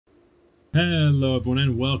Hello everyone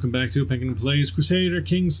and welcome back to Penguin Plays Crusader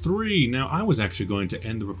Kings III. Now I was actually going to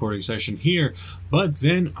end the recording session here, but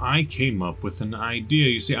then I came up with an idea.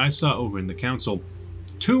 You see, I saw over in the council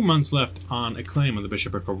 2 months left on a claim on the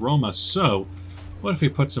Bishopric of Roma, so what if we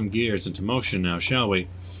put some gears into motion now, shall we?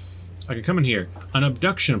 I can come in here. An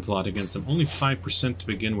abduction plot against them, only 5% to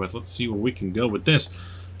begin with. Let's see where we can go with this.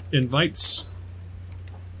 Invites.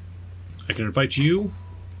 I can invite you.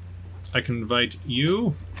 I can invite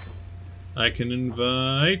you. I can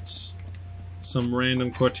invite some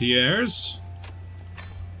random courtiers.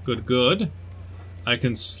 Good, good. I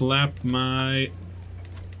can slap my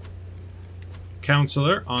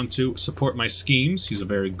counselor onto support my schemes. He's a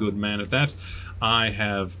very good man at that. I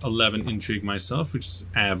have 11 intrigue myself, which is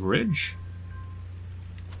average.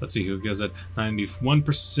 Let's see who goes at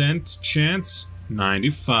 91% chance.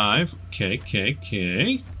 95.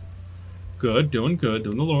 Okay. Good, doing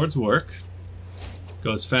the Lord's work.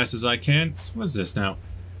 Go as fast as I can. So what is this now?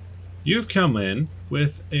 You've come in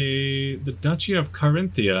with the Duchy of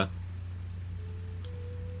Carinthia.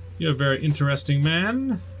 You're a very interesting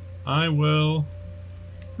man. I will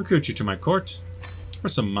recruit you to my court for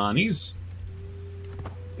some monies.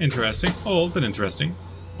 Interesting. Old, but interesting.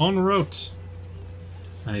 En route.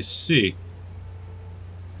 I see.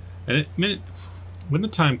 And a minute. When the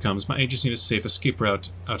time comes, my agents need a safe escape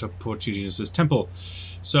route out of Port Eugenius's temple.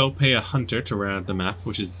 So pay a hunter to round the map,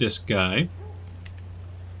 which is this guy.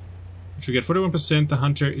 Which we get 41%. The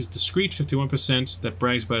hunter is discreet, 51%. That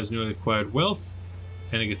brags about his newly acquired wealth.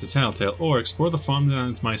 And it gets a tattletale. Or explore the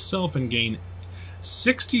farmlands myself and gain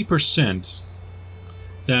 60%.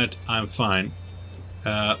 That I'm fine.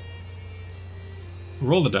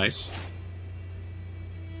 Roll the dice.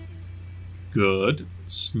 Good.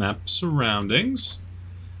 Map surroundings.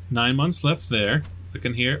 9 months left there.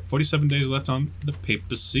 Looking here, 47 days left on the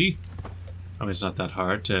papacy. I mean, it's not that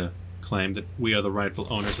hard to claim that we are the rightful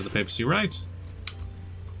owners of the papacy, right?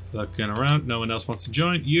 Looking around, no one else wants to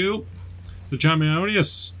join. You, the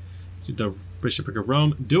Charmionius, the Bishopric of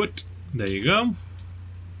Rome, do it. There you go.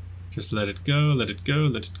 Just let it go, let it go,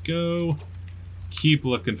 let it go. Keep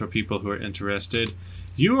looking for people who are interested.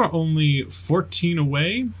 You are only 14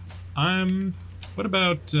 away. What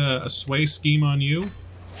about a sway scheme on you?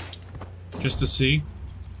 Just to see.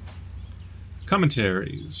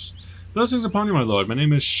 Commentaries. Blessings upon you, my lord. My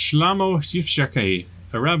name is Shlomo Yifshakai,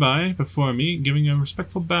 a rabbi before me, giving a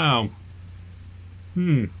respectful bow.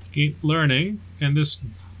 Learning, and this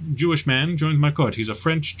Jewish man joins my court. He's a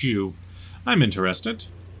French Jew. I'm interested.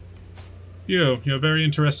 You're a very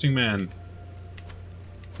interesting man.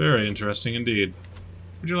 Very interesting indeed.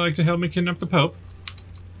 Would you like to help me kidnap the Pope?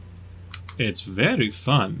 It's very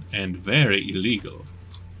fun and very illegal.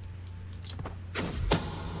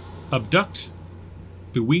 Abduct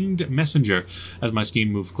the winged messenger. As my scheme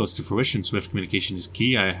moves close to fruition, swift communication is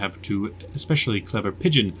key. I have to especially clever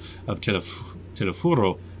pigeon of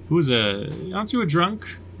Telefuro, who is aren't you a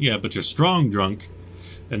drunk? Yeah, but you're strong drunk.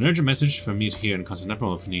 An urgent message for me here in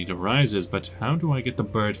Constantinople if need arises, but how do I get the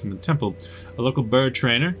bird from the temple? A local bird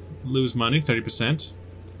trainer. Lose money, 30%.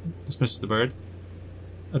 Dismisses the bird.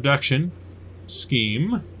 Abduction.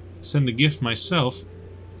 Scheme. Send the gift myself.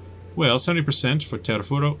 Well, 70% for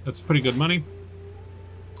Terrafuro. That's pretty good money.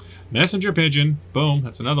 Messenger pigeon. Boom.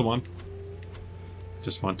 That's another one.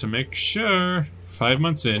 Just want to make sure. 5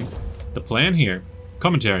 months in. The plan here.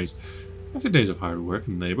 Commentaries. After days of hard work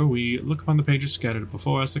and labor, we look upon the pages scattered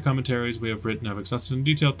before us. The commentaries we have written have exhausted in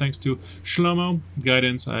detail thanks to Shlomo.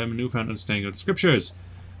 Guidance. I have a newfound understanding of the scriptures.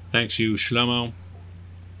 Thanks you, Shlomo.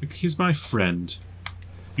 He's my friend.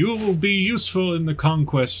 You will be useful in the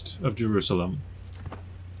conquest of Jerusalem.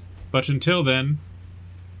 But until then...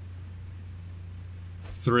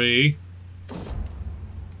 3.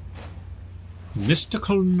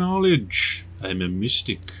 Mystical knowledge. I'm a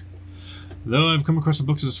mystic. Though I've come across a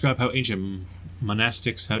book to describe how ancient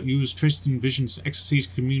monastics have used Tristan visions and ecstasy to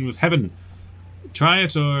commune with heaven. Try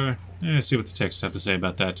it or see what the texts have to say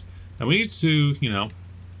about that. Now we need to,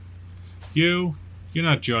 you're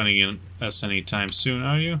not joining in us anytime soon,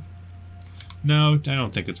 are you? No, I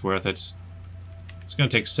don't think it's worth it. It's going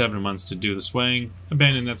to take 7 months to do the swaying.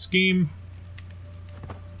 Abandon that scheme.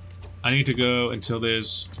 I need to go until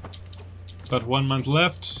there's about 1 month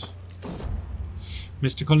left.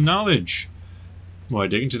 Mystical knowledge. The more I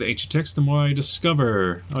dig into the ancient text, the more I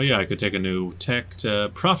discover. Oh yeah, I could take a new tech to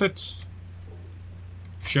prophet.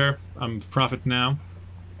 Sure, I'm a prophet now.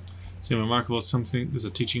 See, remarkable something. There's a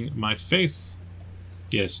teaching my faith.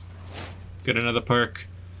 Yes. Get another perk.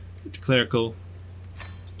 Clerical.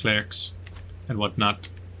 Clerics. And whatnot.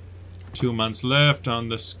 2 months left on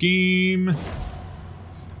the scheme.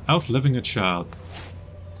 Outliving a child.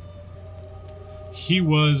 He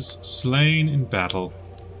was slain in battle.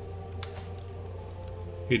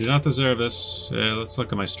 He did not deserve this. Let's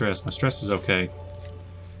look at my stress. My stress is okay.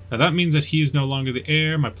 Now that means that he is no longer the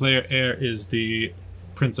heir. My player heir is the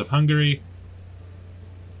Prince of Hungary.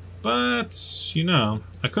 But, you know,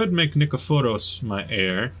 I could make Nikephoros my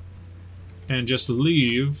heir and just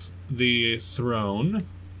leave the throne.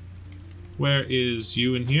 Where is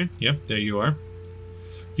you in here? Yep, there you are.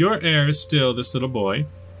 Your heir is still this little boy,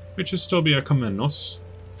 which will still be a Komnenos.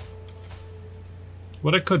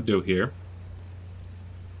 What I could do here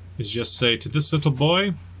is just say to this little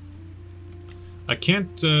boy, I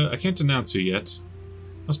can't announce you yet.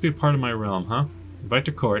 Must be a part of my realm, huh? Invite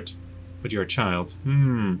to court, but you're a child.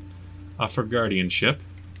 Offer guardianship.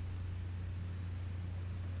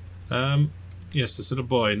 Yes, this little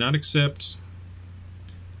boy, not accept.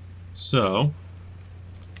 So,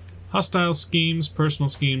 hostile schemes, personal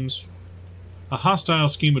schemes. A hostile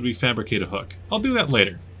scheme would be fabricate a hook. I'll do that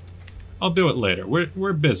later. I'll do it later.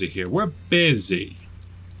 We're busy here. We're busy.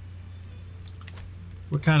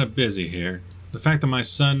 We're kind of busy here. The fact that my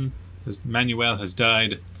son, Manuel, has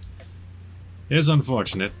died is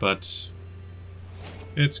unfortunate, but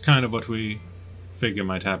it's kind of what we figure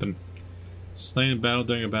might happen. Slain in battle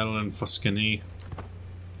during a battle in Foscany.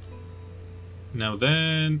 Now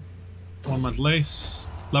then, 1 month later,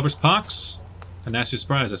 Lover's Pox. A nasty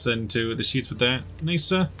surprise I sent into the sheets with that,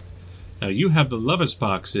 Nisa. Now you have the Lover's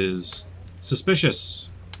Pox is suspicious.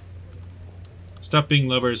 Stop being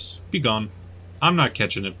lovers. Be gone. I'm not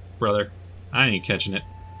catching it, brother. I ain't catching it.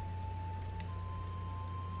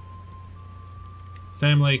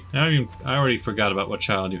 Family. I already forgot about what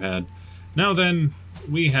child you had. Now then,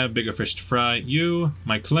 we have bigger fish to fry. You,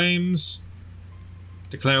 my claims.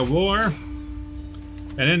 Declare war.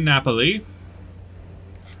 And in Napoli,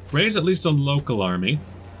 raise at least a local army.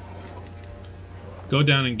 Go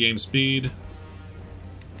down in game speed.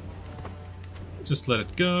 Just let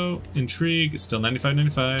it go. Intrigue, it's still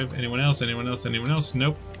 95-95. Anyone else? Anyone else? Anyone else?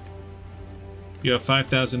 Nope. You have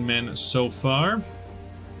 5,000 men so far.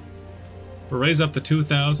 We'll raise up to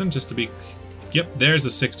 2,000 just to be... Yep, there's the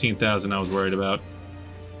 16,000 I was worried about.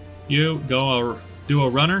 You, go do a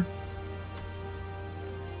runner.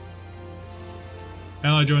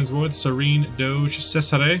 Ally joins war with Serene Doge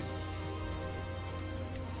Cesare.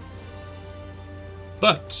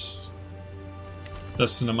 But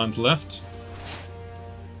less than a month left.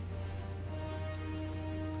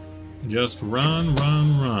 Just run,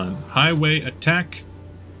 run, run. Highway attack.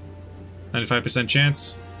 95%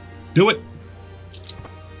 chance. Do it!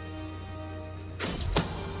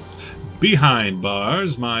 Behind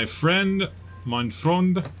bars, my friend, mein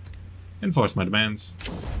Freund. Enforce my demands.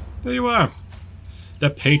 There you are. The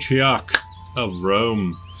Patriarch of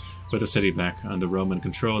Rome. With the city back under Roman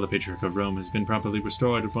control, the Patriarch of Rome has been properly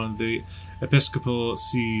restored upon the episcopal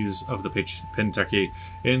sees of the Pentarchy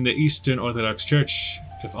in the Eastern Orthodox Church.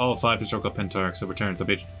 If all 5 historical pentarchs have returned to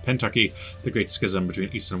the Pentarchy, the great schism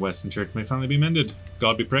between East and West in Church may finally be mended.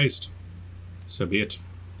 God be praised. So be it.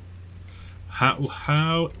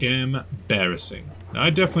 How embarrassing. Now,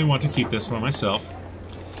 I definitely want to keep this for myself,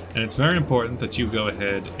 and it's very important that you go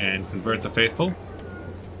ahead and convert the faithful.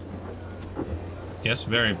 Yes,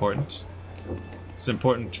 very important. It's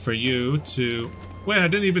important for you to... Wait, I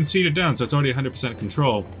didn't even seed it down, so it's already 100%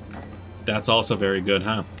 control. That's also very good,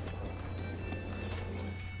 huh?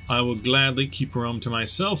 I will gladly keep Rome to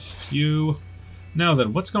myself. You... Now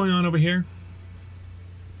then, what's going on over here?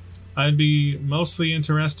 I'd be mostly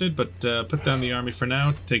interested, but put down the army for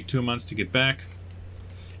now. Take 2 months to get back.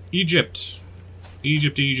 Egypt.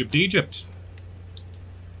 Egypt, Egypt, Egypt.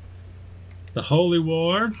 The Holy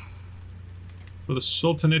War for the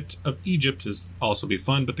Sultanate of Egypt is also be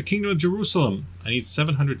fun, but the Kingdom of Jerusalem. I need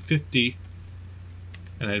 750,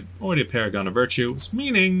 and I already a Paragon of Virtue,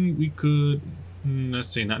 meaning we could, let's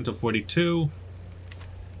see, not until 42.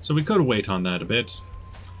 So we could wait on that a bit.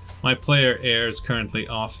 My player heir is currently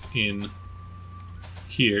off in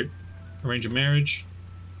here. Arrange a marriage.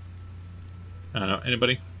 I don't know.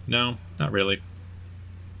 Anybody? No, not really.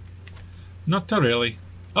 Not really.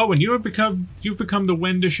 Oh, and you've become the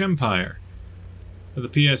Wendish Empire of the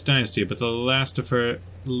pious Dynasty, but the last of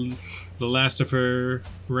her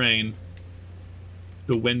reign,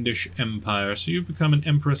 the Wendish Empire. So you've become an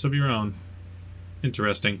empress of your own.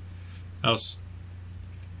 Interesting. Else.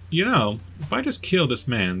 You know, if I just kill this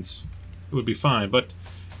man's, it would be fine, but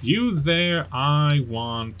you there, I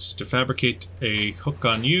want to fabricate a hook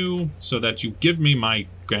on you so that you give me my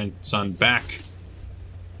grandson back.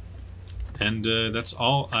 And that's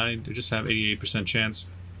all. I just have 88% chance.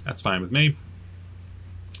 That's fine with me.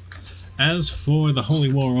 As for the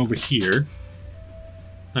Holy War over here,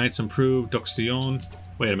 Knights improved. Doxion.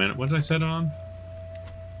 Wait a minute, what did I set it on?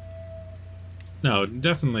 No,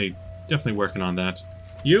 definitely working on that.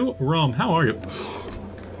 You, Rome, how are you?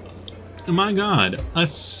 Oh my god,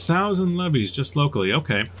 1,000 levies just locally,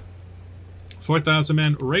 okay. 4,000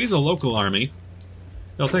 men, raise a local army.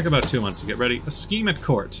 It'll take about 2 months to get ready. A scheme at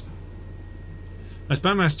court. My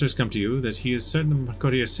spymaster's come to you that he is certain that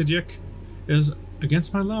Courtier Sidiak is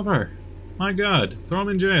against my lover. My god, throw him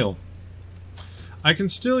in jail. I can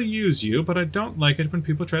still use you, but I don't like it when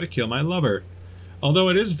people try to kill my lover. Although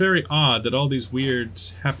it is very odd that all these weird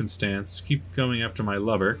happenstance keep going after my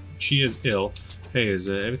lover. She is ill. Hey, is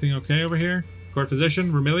everything okay over here? Court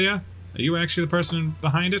physician, Remilia? Are you actually the person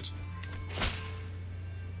behind it?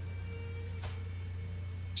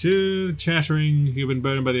 Too chattering, you've been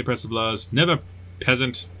burdened by the oppressive laws. Never,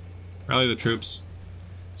 peasant. Rally the troops.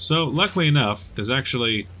 So, luckily enough, there's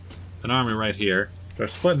actually an army right here. They're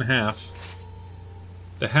split in half.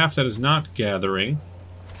 The half that is not gathering.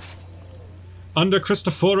 Under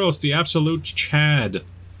Christophoros, the absolute Chad.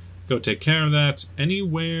 Go take care of that.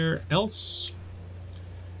 Anywhere else?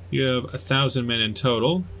 You have 1,000 men in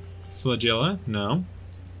total. Flagella? No.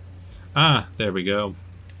 Ah, there we go.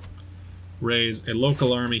 Raise a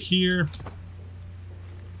local army here.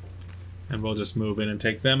 And we'll just move in and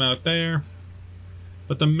take them out there.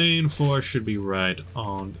 But the main force should be right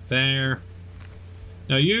on there.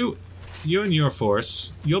 Now you and your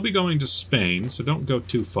force, you'll be going to Spain, so don't go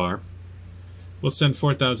too far. We'll send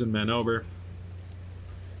 4,000 men over.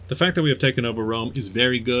 The fact that we have taken over Rome is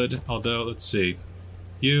very good, although, let's see.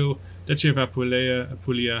 You, Duchy of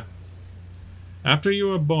Apulia. After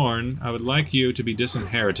you are born, I would like you to be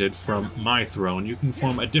disinherited from my throne. You can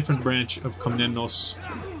form a different branch of Komnenos.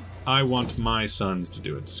 I want my sons to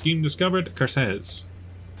do it. Scheme discovered, Carses.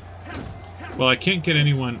 Well, I can't get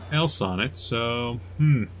anyone else on it, so...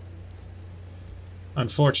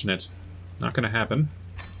 Unfortunate. Not gonna happen.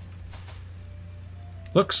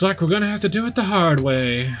 Looks like we're gonna have to do it the hard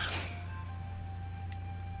way.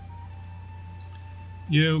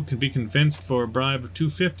 You can be convinced for a bribe of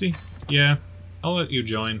 250? Yeah, I'll let you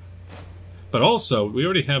join. But also, we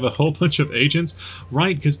already have a whole bunch of agents.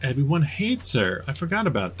 Right, because everyone hates her. I forgot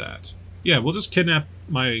about that. Yeah, we'll just kidnap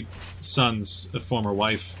my son's former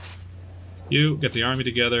wife. You, get the army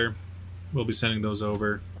together. We'll be sending those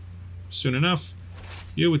over soon enough.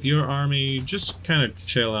 You with your army, just kind of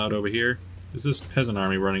chill out over here. Is this peasant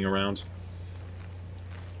army running around?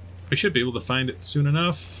 We should be able to find it soon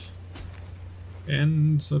enough.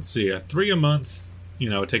 And, let's see, 3 a month. You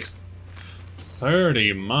know, it takes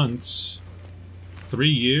 30 months. 3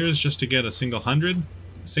 years just to get a single hundred?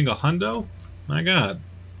 A single hundo? My god.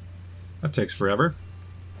 That takes forever.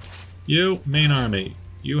 You, main army.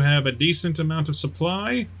 You have a decent amount of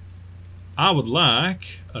supply. I would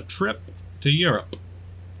like a trip to Europe.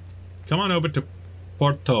 Come on over to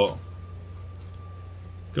Porto.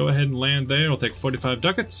 Go ahead and land there. It'll take 45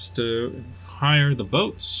 ducats to hire the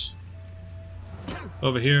boats.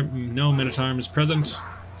 Over here, no Minotaur is present.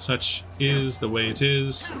 Such is the way it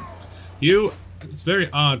is. You, it's very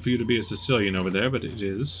odd for you to be a Sicilian over there, but it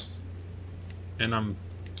is. And I'm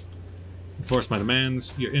enforce my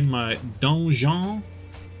demands. You're in my donjon,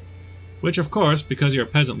 which of course, because you're a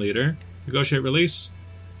peasant leader, negotiate release,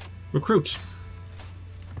 recruit.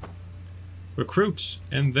 Recruit,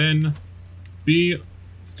 and then be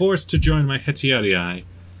forced to join my Hetiarii.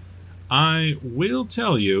 I will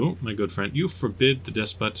tell you, my good friend, you forbid the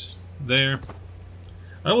despot there.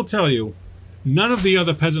 I will tell you, none of the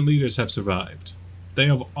other peasant leaders have survived. They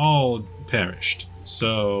have all perished.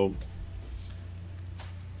 So,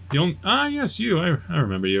 yes, you. I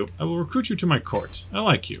remember you. I will recruit you to my court. I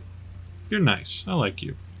like you. You're nice. I like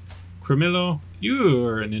you. Cremillo,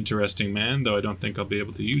 you're an interesting man, though I don't think I'll be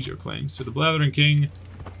able to use your claims. To the Blathering King,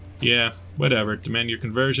 yeah, whatever. Demand your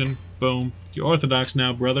conversion. Boom. You're Orthodox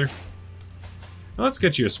now, brother. Now let's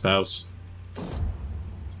get you a spouse.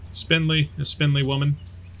 Spindly, a spindly woman.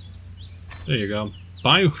 There you go.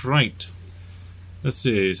 By right. Let's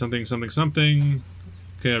see. Something.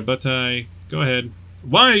 Okay, Batai. Go ahead.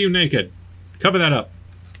 Why are you naked? Cover that up.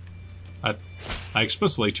 I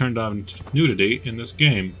explicitly turned on nudity in this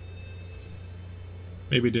game.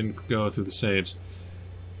 Maybe it didn't go through the saves.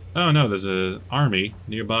 Oh no, there's an army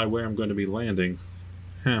nearby where I'm going to be landing.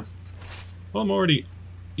 Huh. Well, I'm already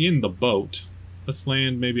in the boat. Let's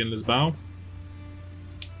land maybe in Lisboa.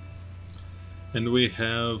 And we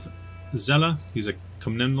have Zella. He's a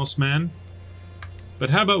Komnenos man. But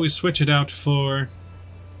how about we switch it out for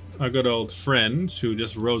our good old friend who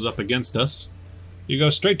just rose up against us. You go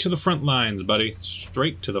straight to the front lines, buddy.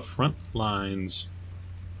 Straight to the front lines.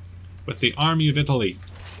 With the army of Italy.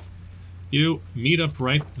 You meet up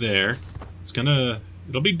right there.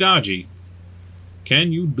 It'll be dodgy.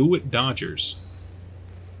 Can you do it, Dodgers?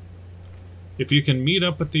 If you can meet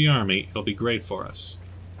up with the army, it'll be great for us.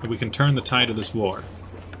 And we can turn the tide of this war.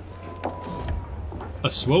 A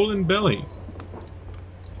swollen belly.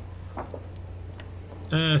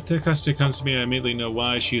 Thirkaste comes to me, I immediately know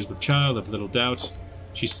why. She is with child, I've little doubt.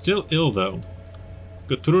 She's still ill, though.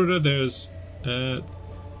 Gertruda, there's...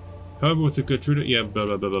 however, with the Gertruda... Yeah, blah,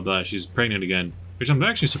 blah, blah, blah, blah. She's pregnant again. Which I'm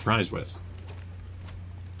actually surprised with.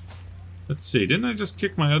 Let's see. Didn't I just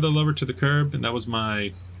kick my other lover to the curb? And that was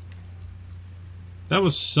my... That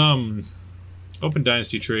was some... Open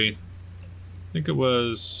Dynasty tree. I think it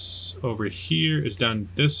was... Over here. It's down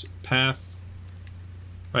this path.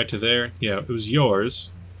 Right to there. Yeah, it was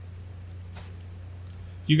yours.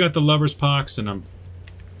 You got the lover's pox, and I'm...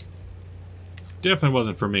 Definitely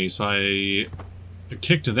wasn't for me, so I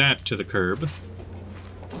kicked that to the curb.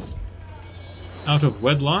 Out of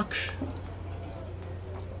wedlock.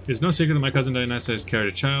 It is no secret that my cousin Dynasty has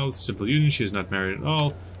carried a child. Simple union, she is not married at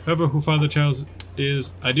all. However, who father the child is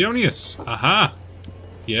Idionius. Aha!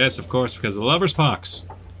 Yes, of course, because of the lover's pox.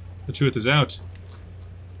 The truth is out.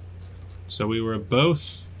 So we were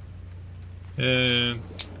both doing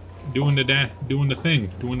the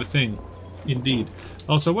thing. Indeed.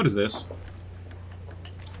 Also, what is this?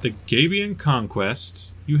 The Gabian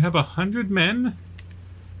Conquest. You have 100 men?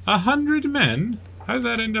 100 men? How did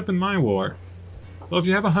that end up in my war? Well, if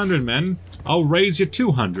you have 100 men, I'll raise you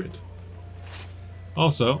 200.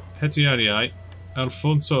 Also, Hetiarii,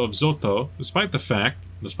 Alfonso of Zoto, despite the fact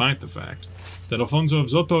that Alfonso of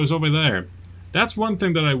Zoto is over there. That's one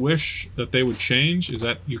thing that I wish that they would change, is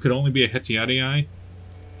that you could only be a Hetiarii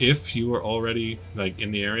if you were already, like,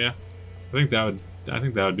 in the area. I think that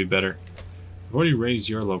would be better. I've already raised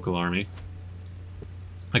your local army.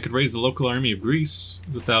 I could raise the local army of Greece.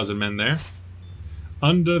 There's 1,000 men there.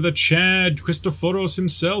 Under the Chad, Christophoros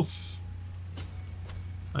himself.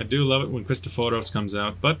 I do love it when Christophoros comes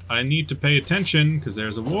out, but I need to pay attention because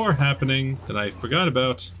there's a war happening that I forgot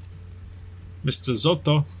about. Mr.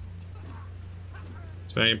 Zotto.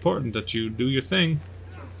 It's very important that you do your thing.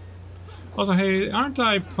 Also, hey, aren't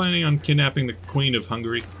I planning on kidnapping the Queen of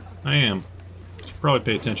Hungary? I am. Should probably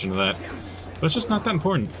pay attention to that. But it's just not that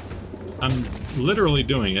important. I'm literally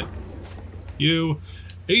doing it. You...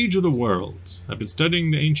 Age of the World. I've been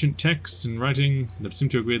studying the ancient texts and writing and have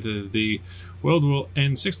seemed to agree that the world will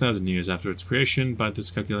end 6,000 years after its creation. By this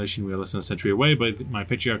calculation, we are less than a century away, but my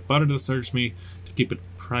patriarch Bardas urged me to keep it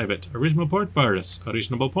private. A reasonable point, Bardas. A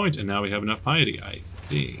reasonable point, and now we have enough piety, I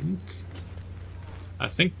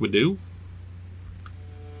think we do.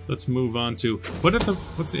 Let's move on to...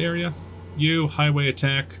 What's the area? You, highway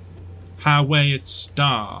attack. Highway at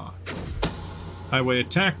star. Highway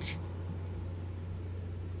attack.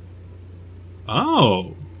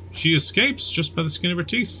 Oh! She escapes just by the skin of her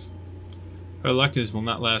teeth. Her luck will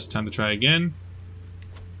not last. Time to try again.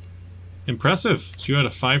 Impressive. She had a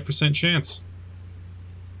 5% chance.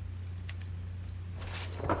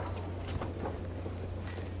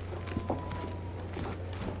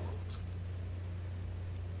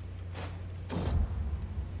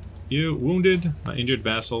 You wounded, my injured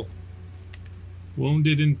vassal.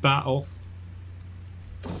 Wounded in battle.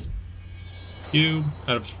 You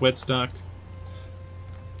out of wedstock.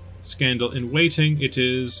 Scandal in waiting. It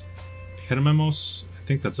is Hermemos. I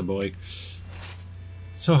think that's a boy.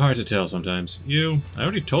 So hard to tell sometimes. You, I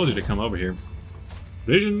already told you to come over here.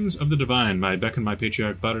 Visions of the Divine. I beckon my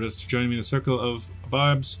patriarch Bardas to join me in the circle of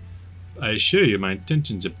barbs. I assure you my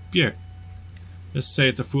intentions are pure. Just say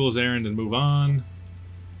it's a fool's errand and move on.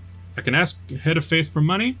 I can ask Head of Faith for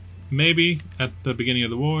money. Maybe at the beginning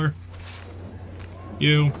of the war.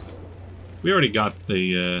 You. We already got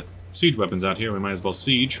the siege weapons out here. We might as well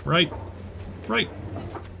siege. Right. Right.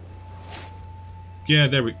 Yeah,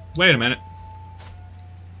 there we... Wait a minute.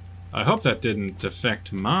 I hope that didn't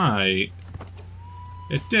affect my...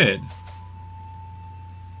 It did.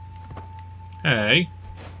 Hey.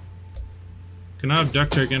 Can I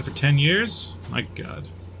abduct her again for 10 years? My god.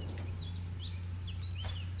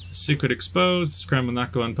 Secret exposed. This crime will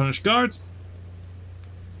not go unpunished. Guards!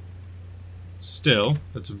 Still,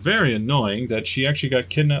 that's very annoying that she actually got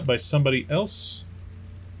kidnapped by somebody else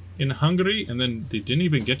in Hungary, and then they didn't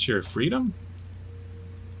even get your freedom?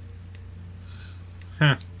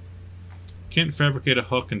 Huh. Can't fabricate a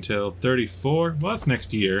hook until 34? Well, that's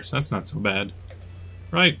next year, so that's not so bad.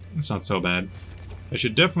 Right, that's not so bad. I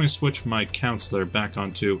should definitely switch my counselor back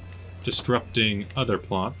onto disrupting other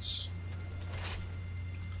plots.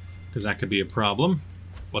 Because that could be a problem.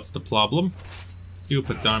 What's the problem? You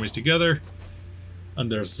put the armies together.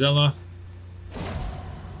 Under Zella.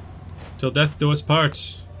 Till death do us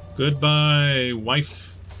part. Goodbye,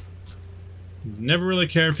 wife. Never really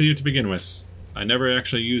cared for you to begin with. I never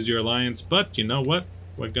actually used your alliance, but you know what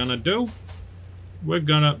we're gonna do? We're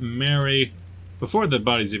gonna marry... Before the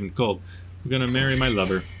body's even cold, we're gonna marry my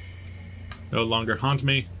lover. No longer haunt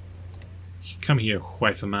me. Come here,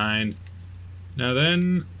 wife of mine. Now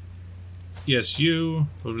then... Yes, you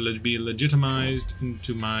will be legitimized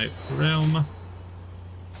into my realm.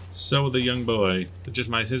 So will the young boy.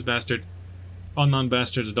 Legitimize his bastard. All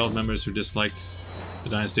non-bastards, adult members who dislike the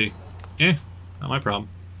dynasty. Not my problem.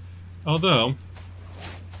 Although...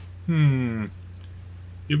 You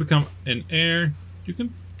become an heir.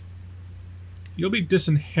 You'll be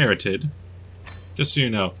disinherited. Just so you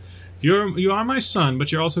know. You are my son,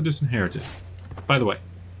 but you're also disinherited. By the way.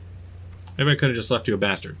 Maybe I could have just left you a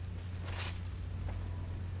bastard.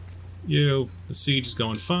 The siege is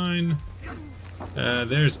going fine.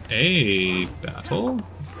 There's a battle.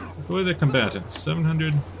 Who are the combatants?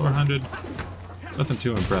 700, 400. Nothing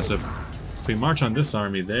too impressive. If we march on this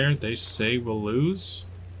army there, they say we'll lose.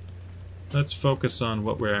 Let's focus on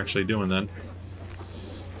what we're actually doing then.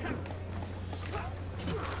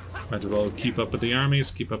 Might as well keep up with the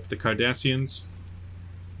armies, keep up with the Cardassians.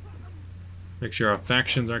 Make sure our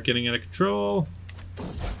factions aren't getting out of control.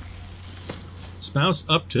 Spouse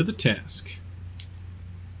up to the task.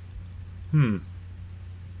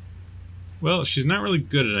 Well, she's not really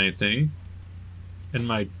good at anything. And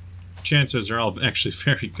my chances are all actually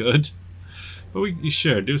very good. But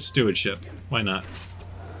sure, do stewardship. Why not?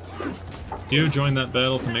 You join that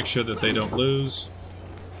battle to make sure that they don't lose.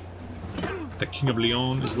 The King of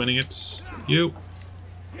Leon is winning it. You.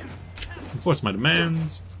 Enforce my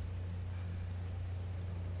demands.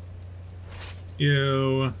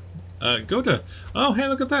 You. Go to... Oh, hey,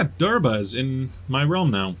 look at that. Durba is in my realm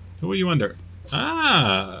now. Who are you under?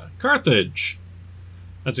 Ah, Carthage.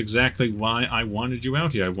 That's exactly why I wanted you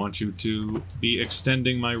out here. I want you to be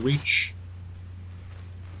extending my reach.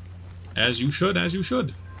 As you should, as you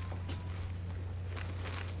should.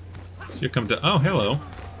 You come to... Oh, hello.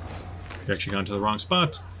 You've actually gone to the wrong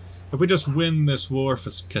spot. If we just win this war for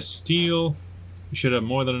Castile, we should have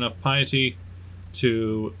more than enough piety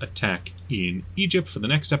to attack in Egypt for the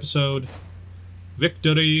next episode.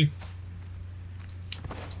 Victory.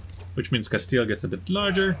 Which means Castile gets a bit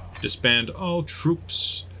larger. Disband all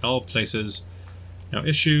troops at all places. Now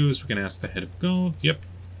issues, we can ask the head of gold. Yep.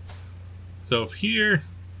 So if here...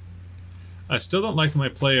 I still don't like that my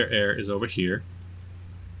player heir is over here.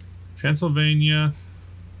 Transylvania.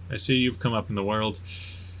 I see you've come up in the world.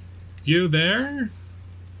 You there?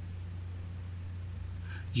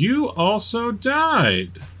 You also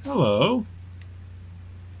died. Hello.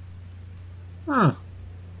 Huh.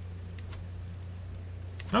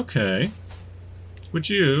 Okay. Would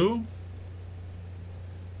you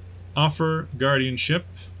offer guardianship?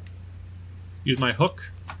 Use my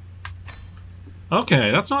hook?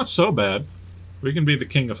 Okay, that's not so bad. We can be the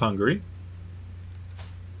King of Hungary.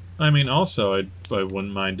 I mean, also, I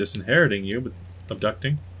wouldn't mind disinheriting you, but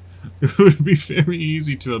abducting. It would be very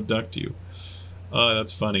easy to abduct you. Oh,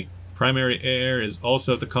 that's funny. Primary heir is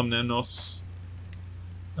also the Komnenos.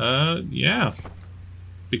 Yeah.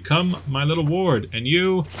 Become my little ward. And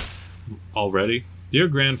you... Already? Dear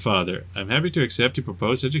grandfather, I'm happy to accept your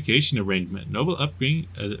proposed education arrangement. Noble upbringing,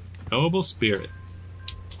 noble spirit.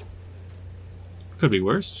 Could be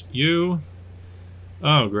worse. You...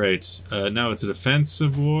 Oh, great. Now it's a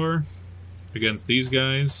defensive war against these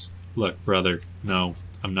guys. Look, brother, no,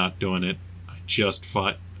 I'm not doing it. I just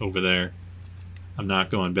fought over there. I'm not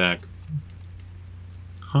going back.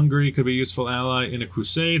 Hungary could be a useful ally in a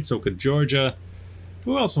crusade, so could Georgia.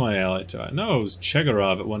 Who else am I allied to? I know it was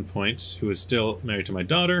Chegorov at one point, who is still married to my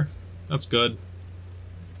daughter. That's good.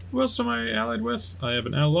 Who else am I allied with? I have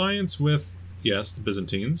an alliance with, yes, the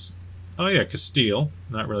Byzantines. Oh yeah, Castile.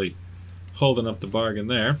 Not really holding up the bargain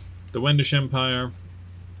there. The Wendish Empire.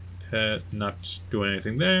 Not doing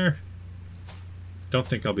anything there. Don't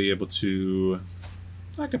think I'll be able to...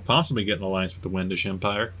 I could possibly get an alliance with the Wendish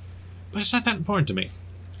Empire. But it's not that important to me.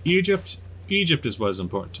 Egypt is what is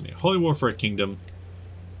important to me. Holy War for a kingdom.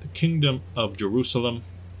 The Kingdom of Jerusalem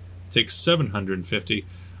takes 750.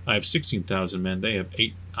 I have 16,000 men. They have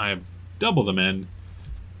 8. I have double the men.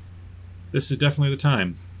 This is definitely the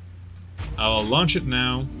time. I'll launch it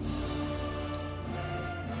now.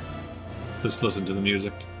 Just listen to the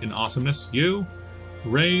music in awesomeness. You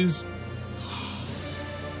raise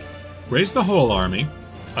the whole army.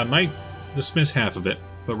 I might dismiss half of it,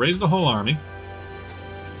 but raise the whole army.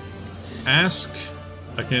 Ask.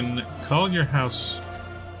 I can call your house.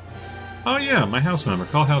 Oh yeah, my house member.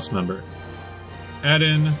 Call house member. Add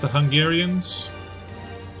in the Hungarians.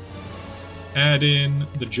 Add in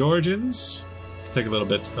the Georgians. Take a little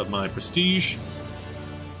bit of my prestige.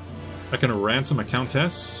 I can ransom a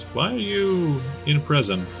countess. Why are you in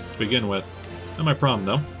prison to begin with? Not my problem,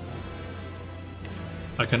 though.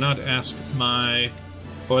 I cannot ask my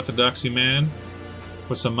orthodoxy man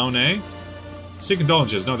for some money. Seek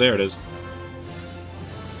indulgences. No, there it is.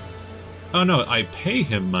 Oh no, I pay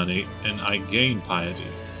him money and I gain piety.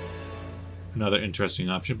 Another interesting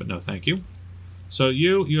option, but no thank you. So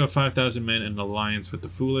you have 5,000 men in alliance with the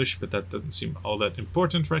foolish, but that doesn't seem all that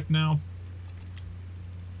important right now.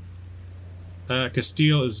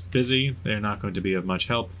 Castile is busy. They're not going to be of much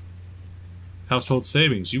help. Household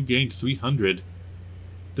savings. You gained 300.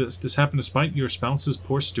 Does this happen despite your spouse's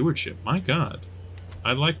poor stewardship? My god.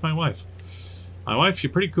 I like my wife. My wife,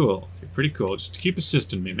 you're pretty cool. You're pretty cool. Just keep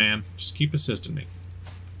assisting me, man. Just keep assisting me.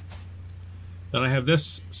 Then I have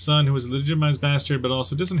this son who is a legitimized bastard, but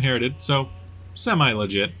also disinherited, so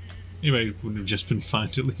semi-legit. Anyway, it would have just been fine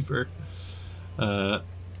to leave her.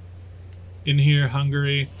 In here,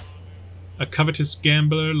 Hungary. A covetous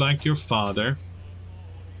gambler like your father.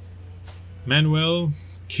 Manuel,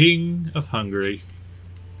 King of Hungary.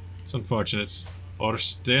 It's unfortunate.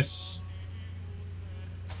 Orstes.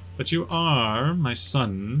 But you are, my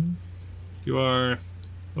son, you are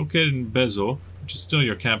located in Bezo, which is still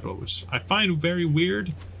your capital, which I find very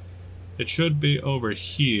weird. It should be over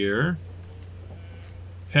here.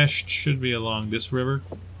 Pest should be along this river.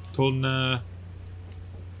 Tolna.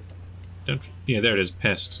 Yeah, there it is,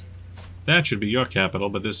 Pest. That should be your capital,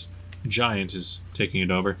 but this giant is taking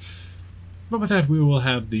it over. But with that, we will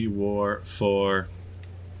have the war for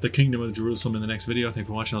the Kingdom of Jerusalem in the next video. Thanks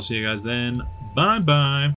for watching. I'll see you guys then. Bye-bye.